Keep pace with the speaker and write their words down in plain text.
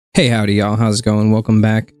Hey, howdy, y'all. How's it going? Welcome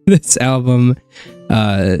back. This album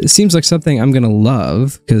seems like something I'm gonna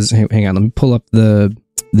love, because, hang on, let me pull up the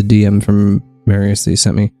DM from Marius that he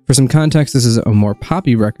sent me. For some context, this is a more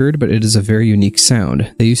poppy record, but it is a very unique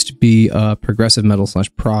sound. They used to be a progressive metal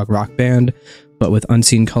 / prog rock band, but with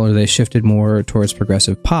Unseen Color, they shifted more towards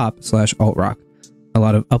progressive pop / alt rock. A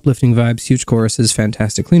lot of uplifting vibes, huge choruses,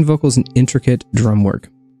 fantastic clean vocals, and intricate drum work.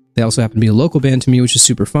 They also happen to be a local band to me, which is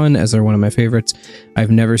super fun, as they're one of my favorites.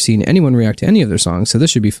 I've never seen anyone react to any of their songs, so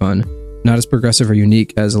this should be fun. Not as progressive or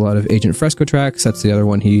unique as a lot of Agent Fresco tracks. That's the other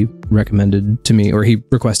one he recommended to me, or he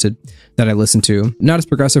requested that I listen to. Not as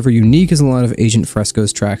progressive or unique as a lot of Agent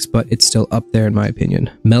Fresco's tracks, but it's still up there in my opinion.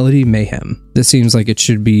 Melody Mayhem. This seems like it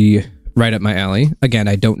should be right up my alley. Again,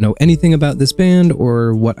 I don't know anything about this band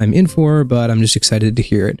or what I'm in for, but I'm just excited to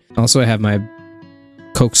hear it. Also, I have my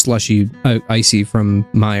Coke slushy icy from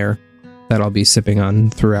Meyer that I'll be sipping on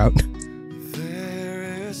throughout. There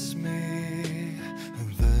is me,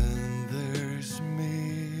 and then there's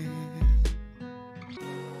me.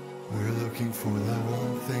 We're looking for that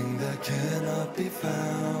one thing that cannot be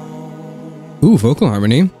found. Ooh, vocal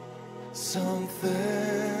harmony.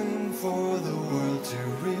 Something for the world to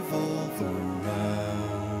revolve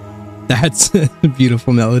around. That's a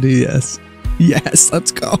beautiful melody, yes. Yes,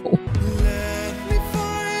 let's go.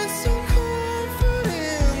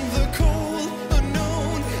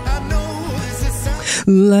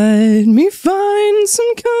 Let me find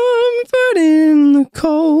some comfort in the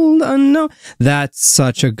cold unknown. That's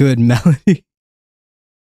such a good melody.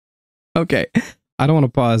 Okay, I don't want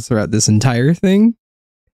to pause throughout this entire thing,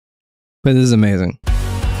 but this is amazing.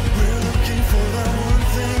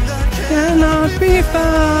 Cannot be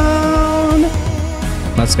found.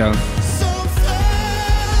 Let's go.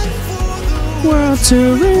 World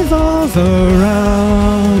to revolve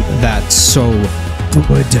around. That's so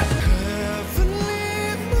good.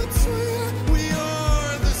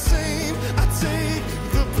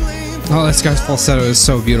 Oh, this guy's falsetto is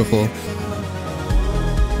so beautiful.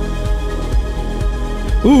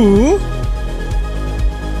 Ooh.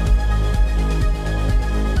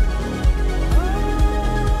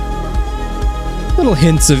 Little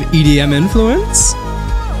hints of EDM influence.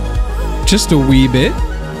 Just a wee bit.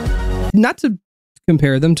 Not to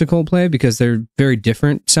compare them to Coldplay, because they're very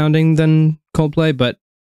different sounding than Coldplay, but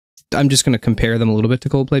I'm just going to compare them a little bit to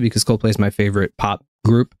Coldplay because Coldplay is my favorite pop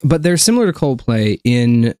group. But they're similar to Coldplay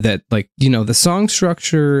in that, like, you know, the song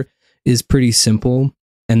structure is pretty simple,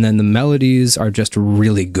 and then the melodies are just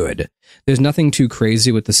really good. There's nothing too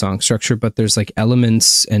crazy with the song structure, but there's like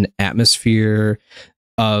elements and atmosphere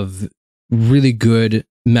of really good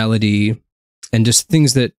melody and just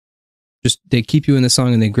things that just, they keep you in the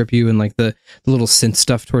song and they grip you, and like the little synth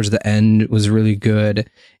stuff towards the end was really good.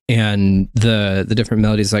 And the different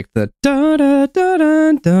melodies, like the da da da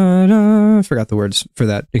da da da, I forgot the words for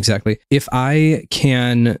that exactly. If I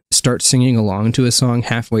can start singing along to a song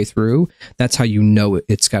halfway through, that's how you know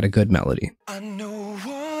it's got a good melody. I know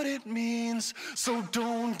what it means, so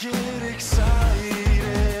don't get excited.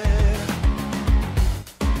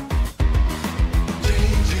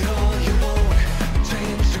 Change it all you want,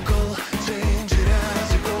 change the goal, change it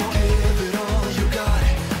as you go. Give it all you got,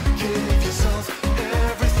 give yourself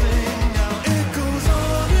everything now. It goes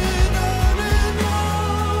on and on and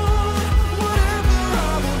on. Whatever,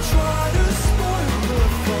 I won't try to spoil the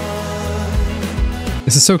fun.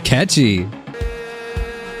 This is so catchy.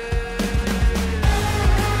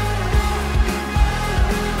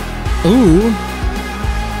 Ooh.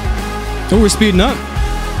 Oh, we're speeding up.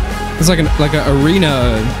 It's like an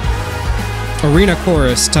arena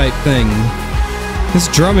chorus type thing. This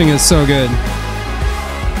drumming is so good.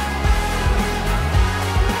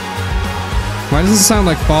 Why does it sound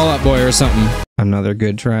like Fall Out Boy or something? Another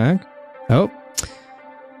good track. Oh.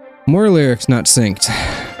 More lyrics not synced.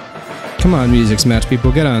 Come on, Music Smash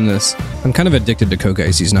people, get on this. I'm kind of addicted to Coke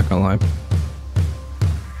Ices, not gonna lie. I'll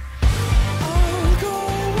go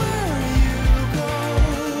where you go,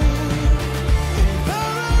 in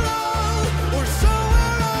parallel or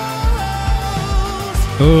somewhere else.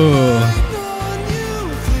 Oh. Waiting on you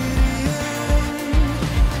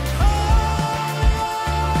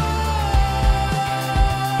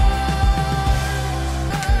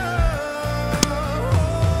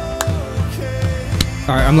to the end.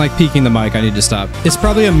 Alright, I'm like peeking the mic, I need to stop. It's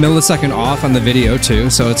probably a millisecond off on the video too,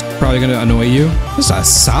 so it's probably gonna annoy you. Just a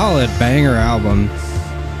solid banger album.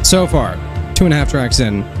 So far, 2.5 tracks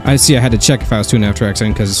in. I see I had to check if I was 2.5 tracks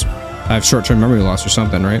in because I have short-term memory loss or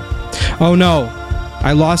something, right? Oh no!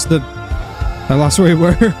 I lost where we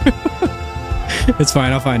were. It's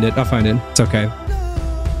fine, I'll find it. It's okay.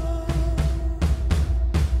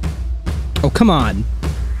 Oh, come on.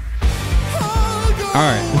 All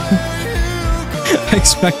right. I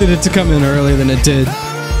expected it to come in earlier than it did.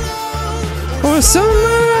 Or summer.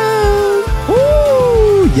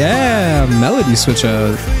 Ooh, yeah, melody switch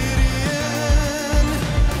out.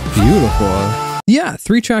 Beautiful. Yeah,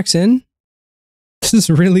 3 tracks in. This is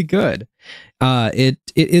really good.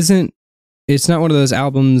 It's not one of those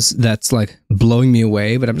albums that's like blowing me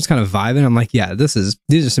away, but I'm just kind of vibing. I'm like, yeah, these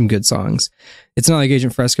are some good songs. It's not like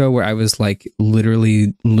Agent Fresco where I was like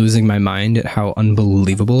literally losing my mind at how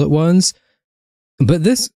unbelievable it was. But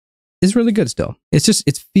this is really good still. It's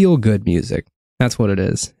feel good music. That's what it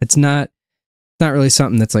is. It's not really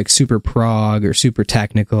something that's like super prog or super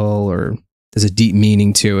technical or there's a deep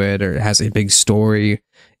meaning to it or it has a big story.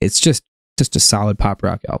 It's just a solid pop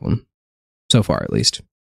rock album. So far, at least.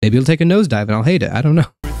 Maybe it'll take a nosedive and I'll hate it. I don't know.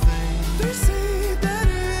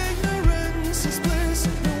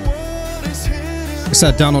 It's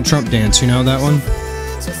that Donald Trump dance, you know that one?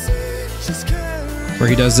 Where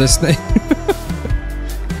he does this thing.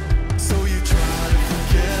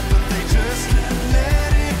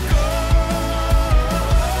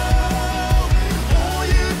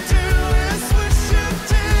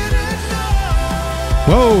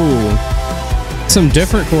 Whoa! Some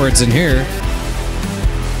different chords in here.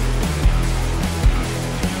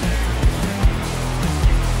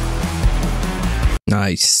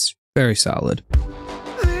 Nice. Very solid.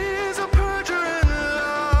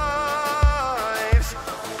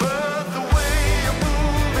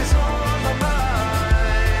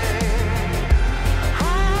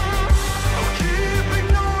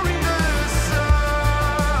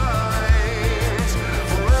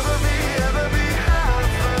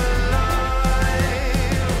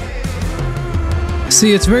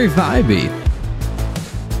 See, it's very vibey.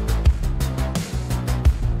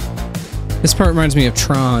 This part reminds me of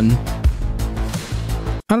Tron.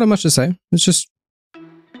 I don't have much to say. It's just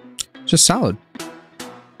solid.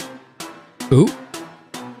 Ooh.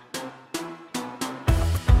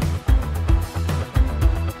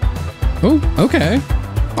 Oh, okay.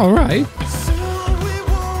 All right.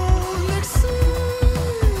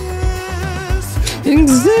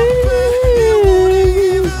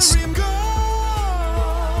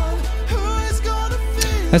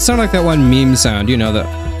 That sounded like that one meme sound, you know, that.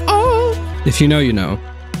 Oh, if you know, you know.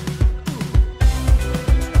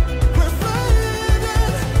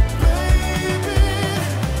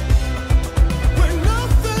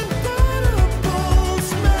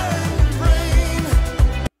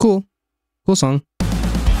 Cool. Cool song.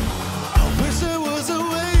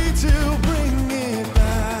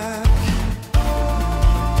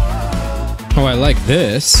 Oh, I like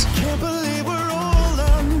this.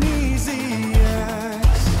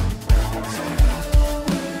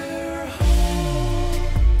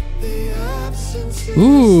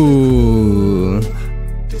 Ooh.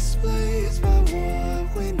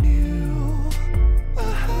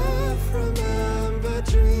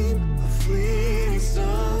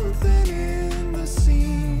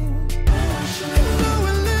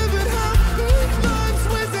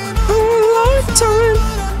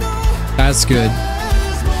 That's good.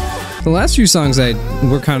 The last few songs I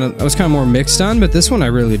was kind of more mixed on, but this one I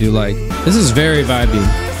really do like. This is very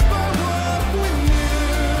vibey.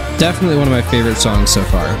 Definitely one of my favorite songs so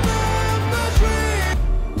far.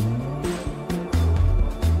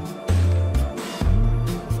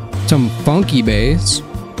 Some funky bass.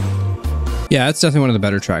 Yeah, it's definitely one of the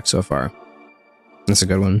better tracks so far. That's a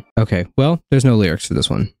good one. Okay, well, there's no lyrics for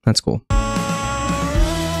this one. That's cool.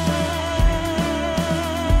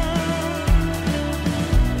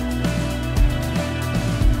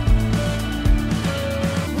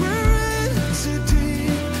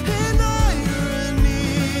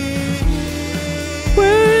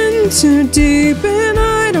 Too deep and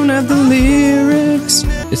I don't have the lyrics.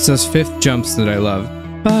 It's those fifth jumps that I love.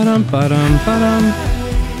 Ba-dum, ba-dum, ba-dum.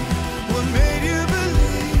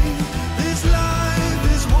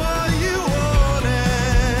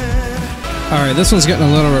 Alright, this one's getting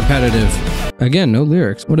a little repetitive. Again, no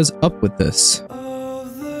lyrics. What is up with this?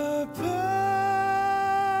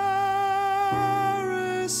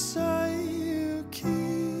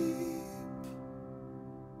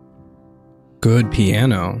 Good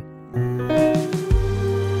piano.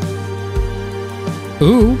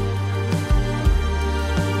 Ooh.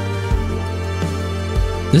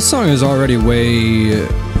 This song is already way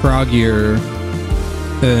proggier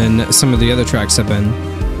than some of the other tracks have been.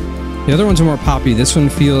 The other ones are more poppy. This one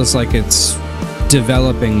feels like it's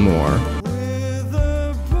developing more.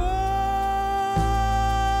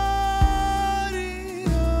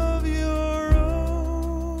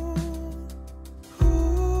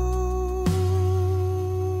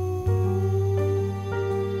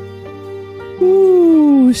 Ooh.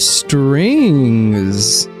 No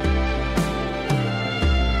strings.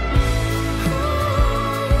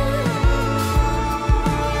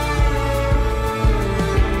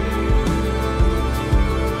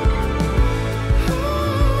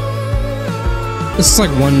 This is like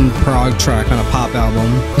one prog track on a pop album.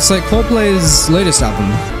 It's like Coldplay's latest album.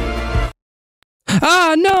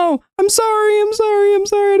 Ah, no! I'm sorry.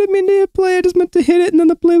 I didn't mean to hit play. I just meant to hit it and then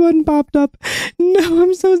the play button popped up. No,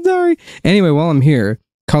 I'm so sorry. Anyway, while I'm here,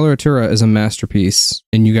 Coloratura is a masterpiece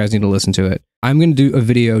and you guys need to listen to it. I'm going to do a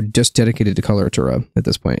video just dedicated to Coloratura at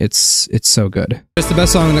this point. It's so good. It's the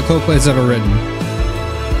best song that Coldplay's ever written,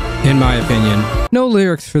 in my opinion. No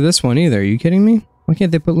lyrics for this one either. Are you kidding me? Why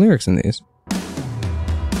can't they put lyrics in these?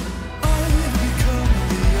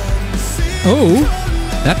 Oh,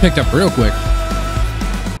 that picked up real quick.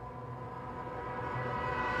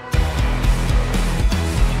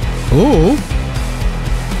 Oh.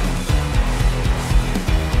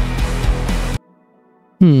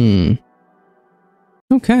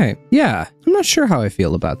 Okay. Yeah. I'm not sure how I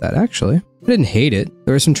feel about that, actually. I didn't hate it.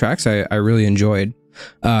 There were some tracks I really enjoyed.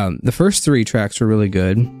 The first 3 tracks were really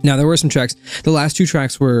good. Now, there were some tracks. The last 2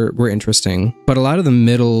 tracks were interesting, but a lot of the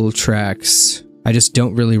middle tracks I just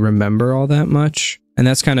don't really remember all that much. And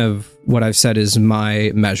that's kind of what I've said is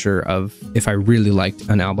my measure of if I really liked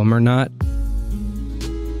an album or not.